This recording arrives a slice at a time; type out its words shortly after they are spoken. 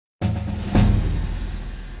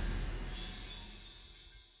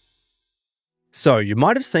So, you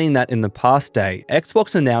might have seen that in the past day,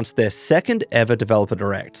 Xbox announced their second ever Developer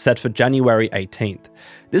Direct, set for January 18th.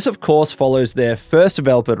 This of course follows their first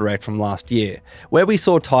Developer Direct from last year, where we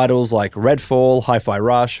saw titles like Redfall, Hi-Fi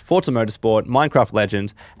Rush, Forza Motorsport, Minecraft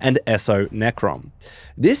Legends, and ESO Necrom.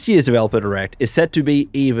 This year's Developer Direct is set to be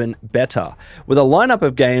even better, with a lineup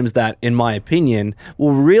of games that, in my opinion,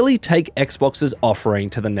 will really take Xbox's offering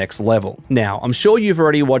to the next level. Now, I'm sure you've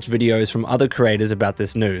already watched videos from other creators about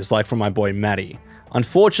this news, like from my boy Matty.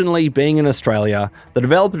 Unfortunately, being in Australia, the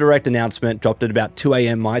Developer Direct announcement dropped at about 2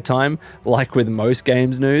 AM my time, like with most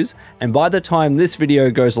games news, and by the time this video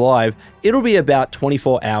goes live, it'll be about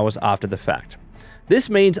 24 hours after the fact. This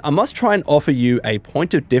means I must try and offer you a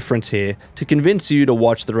point of difference here to convince you to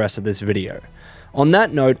watch the rest of this video. On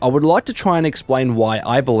that note, I would like to try and explain why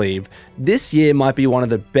I believe this year might be one of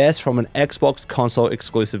the best from an Xbox console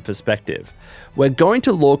exclusive perspective. We're going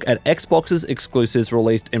to look at Xbox's exclusives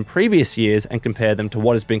released in previous years and compare them to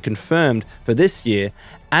what has been confirmed for this year,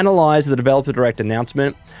 analyze the Developer Direct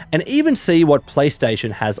announcement, and even see what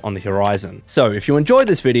PlayStation has on the horizon. So if you enjoyed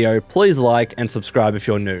this video, please like and subscribe if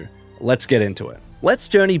you're new. Let's get into it. Let's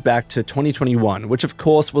journey back to 2021, which of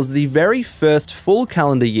course was the very first full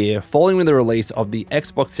calendar year following the release of the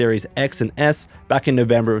Xbox Series X and S back in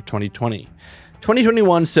November of 2020.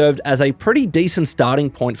 2021 served as a pretty decent starting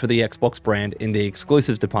point for the Xbox brand in the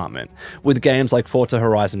exclusives department, with games like Forza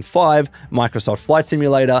Horizon 5, Microsoft Flight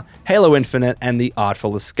Simulator, Halo Infinite, and The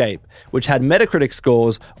Artful Escape, which had Metacritic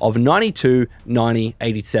scores of 92, 90,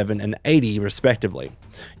 87, and 80 respectively.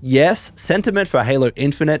 Yes, sentiment for Halo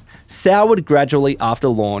Infinite soured gradually after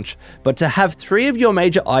launch, but to have three of your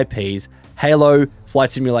major IPs, Halo, Flight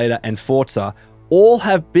Simulator, and Forza, all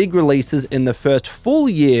have big releases in the first full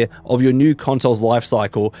year of your new console's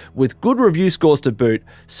lifecycle with good review scores to boot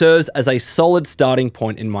serves as a solid starting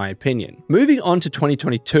point in my opinion. Moving on to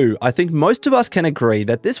 2022, I think most of us can agree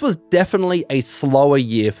that this was definitely a slower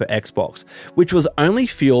year for Xbox, which was only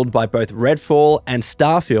fueled by both Redfall and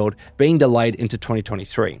Starfield being delayed into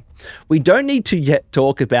 2023. We don't need to yet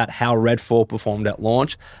talk about how Redfall performed at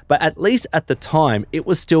launch, but at least at the time, it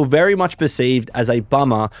was still very much perceived as a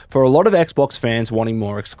bummer for a lot of Xbox fans wanting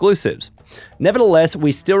more exclusives. Nevertheless,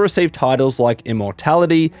 we still received titles like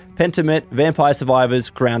Immortality, Pentiment, Vampire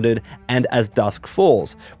Survivors, Grounded, and As Dusk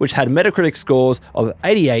Falls, which had Metacritic scores of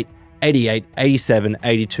 88, 88, 87,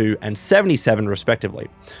 82, and 77 respectively.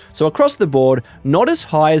 So across the board, not as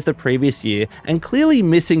high as the previous year and clearly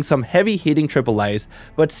missing some heavy hitting AAAs,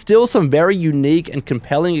 but still some very unique and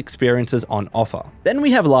compelling experiences on offer. Then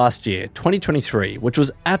we have last year, 2023, which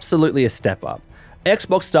was absolutely a step up.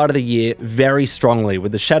 Xbox started the year very strongly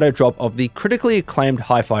with the shadow drop of the critically acclaimed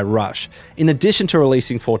Hi-Fi Rush, in addition to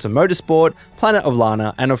releasing Forza Motorsport, Planet of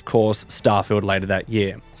Lana, and of course Starfield later that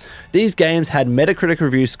year. These games had Metacritic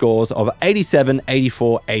review scores of 87,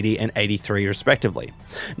 84, 80, and 83 respectively.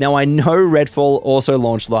 Now I know Redfall also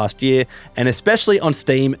launched last year, and especially on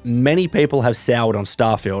Steam, many people have soured on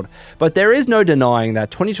Starfield, but there is no denying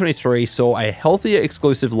that 2023 saw a healthier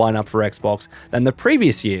exclusive lineup for Xbox than the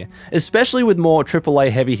previous year, especially with more AAA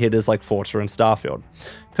heavy hitters like Forza and Starfield.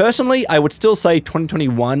 Personally, I would still say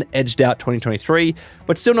 2021 edged out 2023,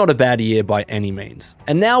 but still not a bad year by any means.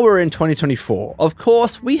 And now we're in 2024. Of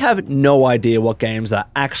course, we have no idea what games are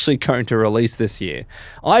actually going to release this year.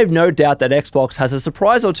 I have no doubt that Xbox has a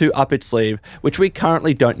surprise or two up its sleeve, which we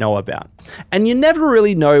currently don't know about. And you never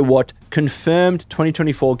really know what confirmed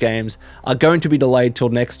 2024 games are going to be delayed till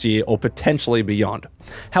next year or potentially beyond.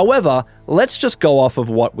 However, let's just go off of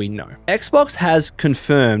what we know. Xbox has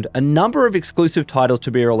confirmed a number of exclusive titles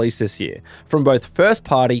to be released this year from both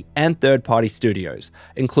first-party and third-party studios,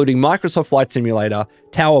 including Microsoft Flight Simulator,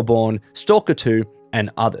 Towerborn, Stalker 2, and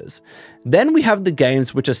others. Then we have the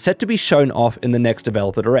games which are set to be shown off in the next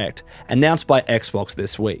Developer Direct, announced by Xbox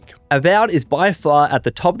this week. Avowed is by far at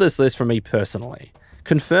the top of this list for me personally.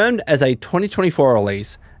 Confirmed as a 2024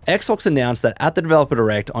 release, Xbox announced that at the Developer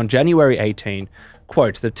Direct on January 18,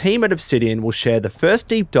 quote, the team at Obsidian will share the first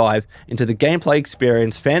deep dive into the gameplay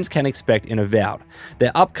experience fans can expect in Avowed,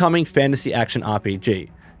 their upcoming fantasy action RPG,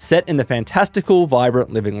 set in the fantastical,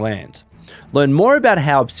 vibrant living lands. Learn more about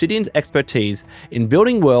how Obsidian's expertise in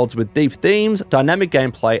building worlds with deep themes, dynamic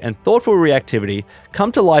gameplay, and thoughtful reactivity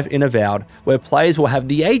come to life in Avowed, where players will have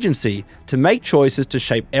the agency to make choices to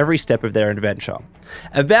shape every step of their adventure.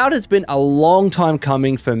 Avowed has been a long time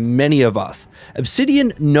coming for many of us.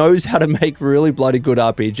 Obsidian knows how to make really bloody good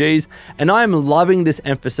RPGs, and I am loving this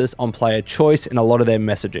emphasis on player choice in a lot of their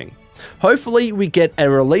messaging. Hopefully we get a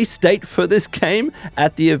release date for this game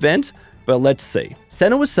at the event. but let's see.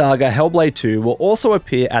 Senua Saga Hellblade 2 will also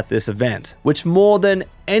appear at this event, which more than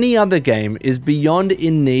any other game is beyond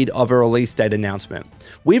in need of a release date announcement.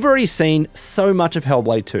 We've already seen so much of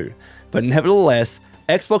Hellblade 2, but nevertheless,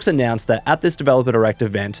 Xbox announced that at this Developer Direct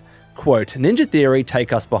event, quote, Ninja Theory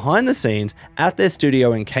take us behind the scenes at their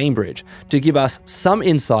studio in Cambridge to give us some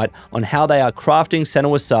insight on how they are crafting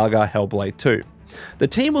Senua Saga Hellblade 2. The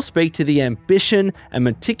team will speak to the ambition and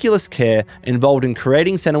meticulous care involved in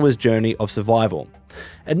creating Senua's journey of survival.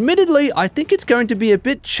 Admittedly, I think it's going to be a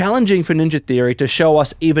bit challenging for Ninja Theory to show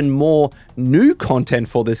us even more new content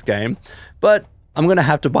for this game, but I'm going to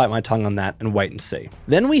have to bite my tongue on that and wait and see.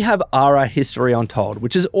 Then we have Ara History Untold,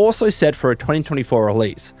 which is also set for a 2024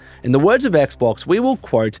 release. In the words of Xbox, we will,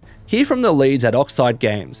 quote, hear from the leads at Oxide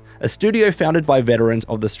Games, a studio founded by veterans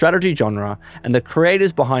of the strategy genre and the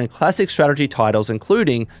creators behind classic strategy titles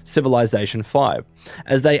including Civilization V,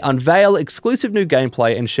 as they unveil exclusive new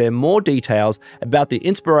gameplay and share more details about the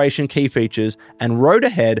inspiration, key features, and road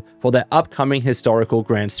ahead for their upcoming historical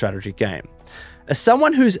grand strategy game. As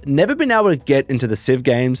someone who's never been able to get into the Civ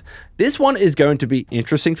games, this one is going to be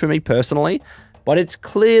interesting for me personally, but it's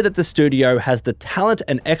clear that the studio has the talent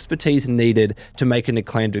and expertise needed to make an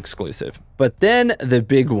acclaimed exclusive. But then the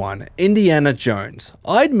big one, Indiana Jones.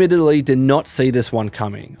 I admittedly did not see this one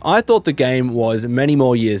coming. I thought the game was many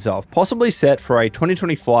more years off, possibly set for a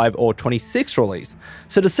 2025 or 26 release.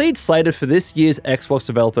 So to see it slated for this year's Xbox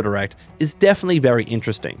Developer Direct is definitely very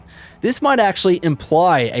interesting. This might actually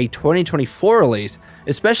imply a 2024 release,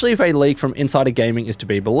 especially if a leak from Insider Gaming is to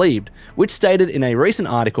be believed, which stated in a recent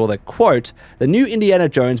article that, quote, the new Indiana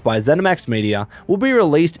Jones by ZeniMax Media will be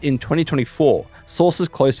released in 2024, sources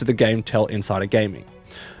close to the game tell Insider Gaming.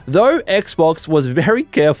 Though Xbox was very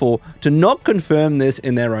careful to not confirm this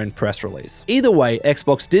in their own press release. Either way,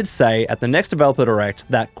 Xbox did say at the next Developer Direct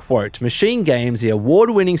that, quote, Machine Games, the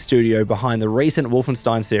award-winning studio behind the recent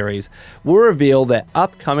Wolfenstein series, will reveal their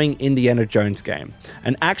upcoming Indiana Jones game,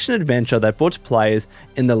 an action-adventure that puts players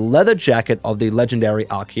in the leather jacket of the legendary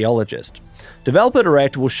archaeologist. Developer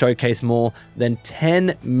Direct will showcase more than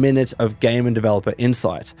 10 minutes of game and developer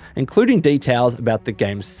insights, including details about the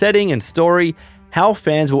game's setting and story, how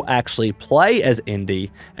fans will actually play as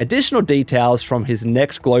Indy, additional details from his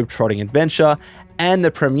next globe-trotting adventure, and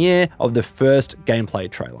the premiere of the first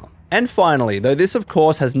gameplay trailer. And finally, though this of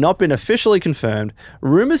course has not been officially confirmed,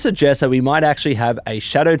 rumors suggest that we might actually have a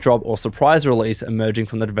shadow drop or surprise release emerging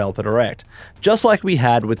from the Developer Direct, just like we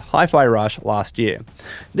had with Hi-Fi Rush last year.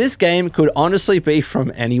 This game could honestly be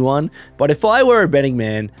from anyone, but if I were a betting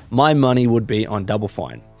man, my money would be on Double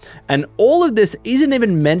Fine. And all of this isn't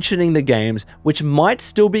even mentioning the games which might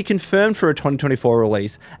still be confirmed for a 2024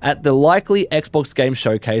 release at the likely Xbox Game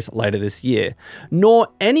Showcase later this year, nor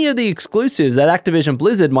any of the exclusives that Activision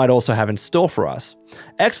Blizzard might also have in store for us.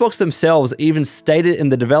 Xbox themselves even stated in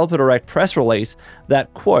the Developer Direct press release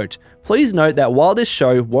that, quote, please note that while this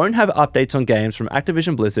show won't have updates on games from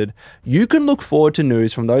Activision Blizzard, you can look forward to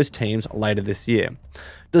news from those teams later this year.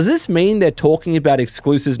 Does this mean they're talking about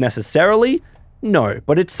exclusives necessarily? No,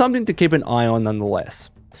 but it's something to keep an eye on nonetheless.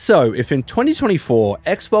 So, if in 2024,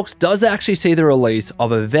 Xbox does actually see the release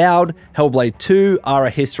of Avowed, Hellblade II, Ara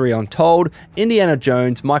History Untold, Indiana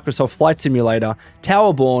Jones, Microsoft Flight Simulator,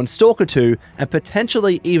 Towerborn, Stalker 2, and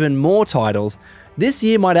potentially even more titles, this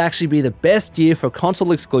year might actually be the best year for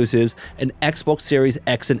console exclusives in Xbox Series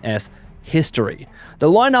X and S history. The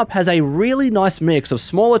lineup has a really nice mix of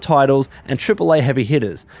smaller titles and AAA heavy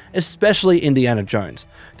hitters, especially Indiana Jones.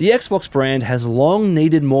 The Xbox brand has long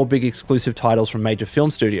needed more big exclusive titles from major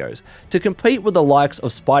film studios to compete with the likes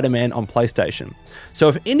of Spider-Man on PlayStation. So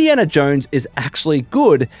if Indiana Jones is actually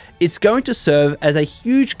good, it's going to serve as a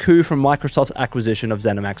huge coup from Microsoft's acquisition of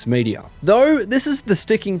ZeniMax Media. Though this is the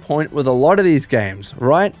sticking point with a lot of these games,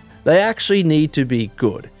 right? They actually need to be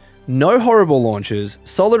good. No horrible launches,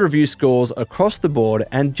 solid review scores across the board,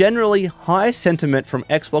 and generally high sentiment from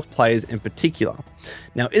Xbox players in particular.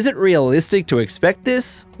 Now, is it realistic to expect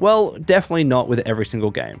this? Well, definitely not with every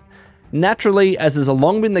single game. Naturally, as has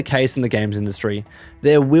long been the case in the games industry,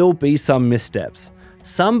 there will be some missteps,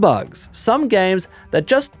 some bugs, some games that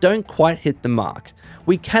just don't quite hit the mark.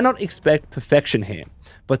 We cannot expect perfection here.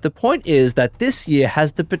 But the point is that this year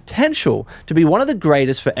has the potential to be one of the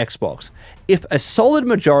greatest for Xbox, if a solid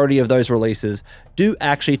majority of those releases do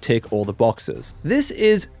actually tick all the boxes. This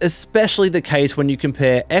is especially the case when you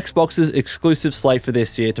compare Xbox's exclusive slate for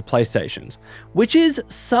this year to PlayStation's, which is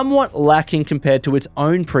somewhat lacking compared to its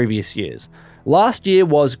own previous years. Last year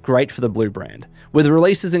was great for the Blue brand, with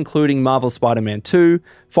releases including Marvel's Spider-Man 2,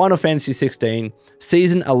 Final Fantasy XVI,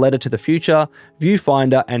 Season: A Letter to the Future,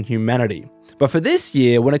 Viewfinder, and Humanity. But for this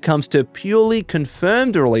year, when it comes to purely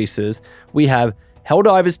confirmed releases, we have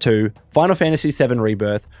Helldivers 2, Final Fantasy VII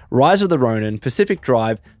Rebirth, Rise of the Ronin, Pacific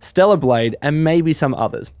Drive, Stellar Blade, and maybe some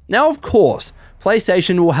others. Now, of course,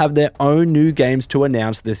 PlayStation will have their own new games to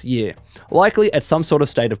announce this year, likely at some sort of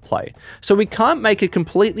state of play, so we can't make a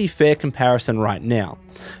completely fair comparison right now.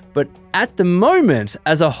 But at the moment,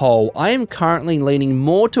 as a whole, I am currently leaning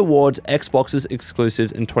more towards Xbox's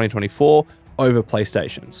exclusives in 2024 over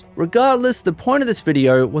PlayStation's. Regardless, the point of this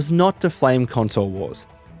video was not to flame console wars.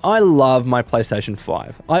 I love my PlayStation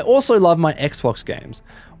 5. I also love my Xbox games.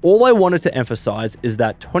 All I wanted to emphasize is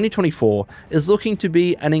that 2024 is looking to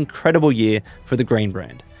be an incredible year for the Green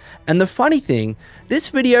brand. And the funny thing, this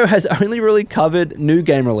video has only really covered new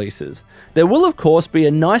game releases. There will of course be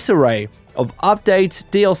a nice array of updates,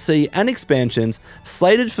 DLC, and expansions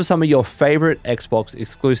slated for some of your favorite Xbox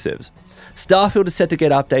exclusives. Starfield is set to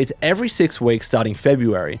get updates every 6 weeks starting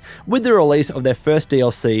February, with the release of their first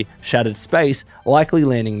DLC, Shattered Space, likely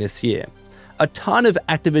landing this year. A ton of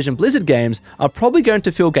Activision Blizzard games are probably going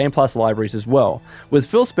to fill Game Pass libraries as well, with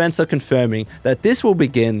Phil Spencer confirming that this will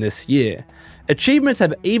begin this year. Achievements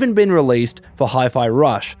have even been released for Hi-Fi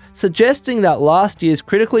Rush, suggesting that last year's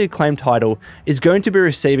critically acclaimed title is going to be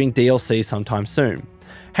receiving DLC sometime soon.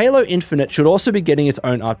 Halo Infinite should also be getting its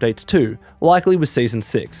own updates too, likely with Season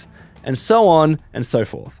 6. And so on and so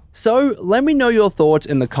forth. So let me know your thoughts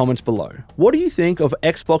in the comments below. What do you think of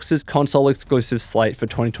Xbox's console exclusive slate for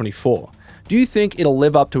 2024? Do you think it'll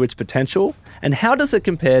live up to its potential? And how does it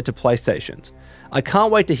compare to PlayStation's? I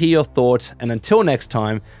can't wait to hear your thoughts, and until next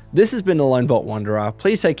time, this has been the Lone Vault Wanderer.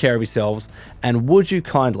 Please take care of yourselves, and would you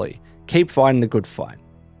kindly keep fighting the good fight.